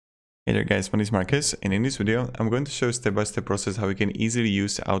Hey there guys, my name is Marcus, and in this video I'm going to show you step-by-step process how you can easily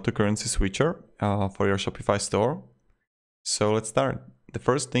use Auto Currency Switcher for your Shopify store. So let's start. The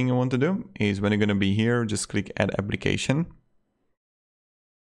first thing you want to do is when you're going to be here, just click Add Application.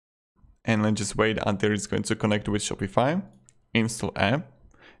 And let's just wait until it's going to connect with Shopify. Install app.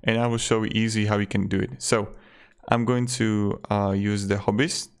 And I will show you easy how you can do it. So I'm going to use the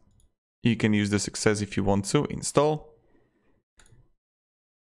Hobbyist. You can use the Success if you want to. Install.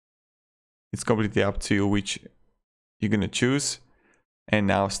 It's completely up to you which you're gonna choose. And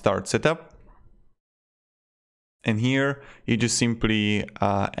now start setup. And here you just simply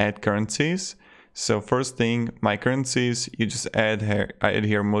add currencies. So first thing, my currencies, you just add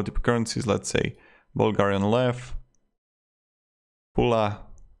here multiple currencies. Let's say Bulgarian lev, Pula,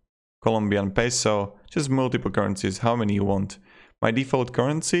 Colombian peso, just multiple currencies, how many you want. My default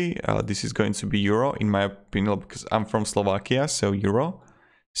currency, this is going to be euro in my opinion, because I'm from Slovakia, so euro.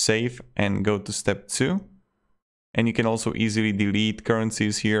 Save and go to step 2. And you can also easily delete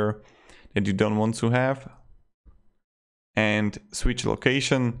currencies here that you don't want to have. And switch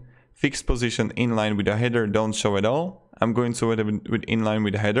location, fixed position inline with the header, don't show at all. I'm going to add it with inline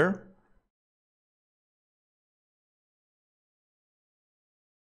with the header.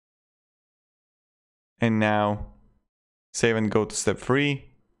 And now save and go to step 3.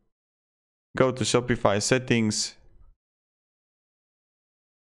 Go to Shopify Settings.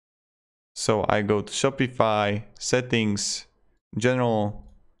 So I go to Shopify Settings, General.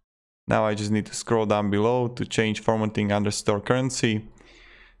 Now I just need to scroll down below to change formatting under store currency.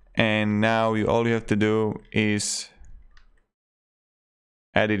 And now all you have to do is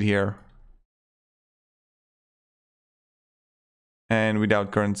add it here. And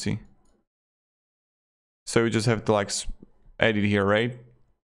without currency. So you just have to like add it here, right?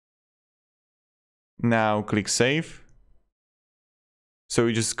 Now click Save. So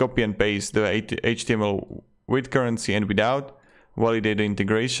you just copy and paste the HTML with currency and without. Validate the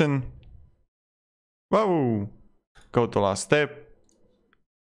integration. Whoa! Go to last step.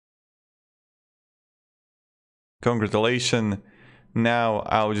 Congratulations. Now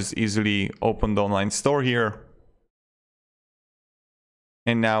I'll just easily open the online store here.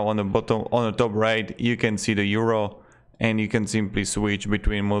 And now on the bottom, on the top right, you can see the euro and you can simply switch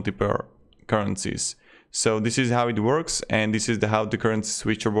between multiple currencies. So this is how it works, and this is how the currency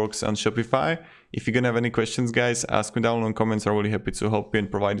switcher works on Shopify. If you're gonna have any questions, guys, ask me down in the comments. I'm really happy to help you and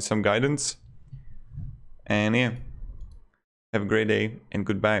provide you some guidance. And yeah, have a great day and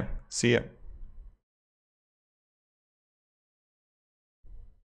goodbye. See ya.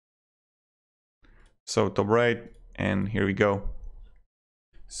 So top right, and here we go.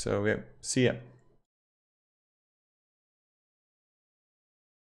 So yeah, see ya.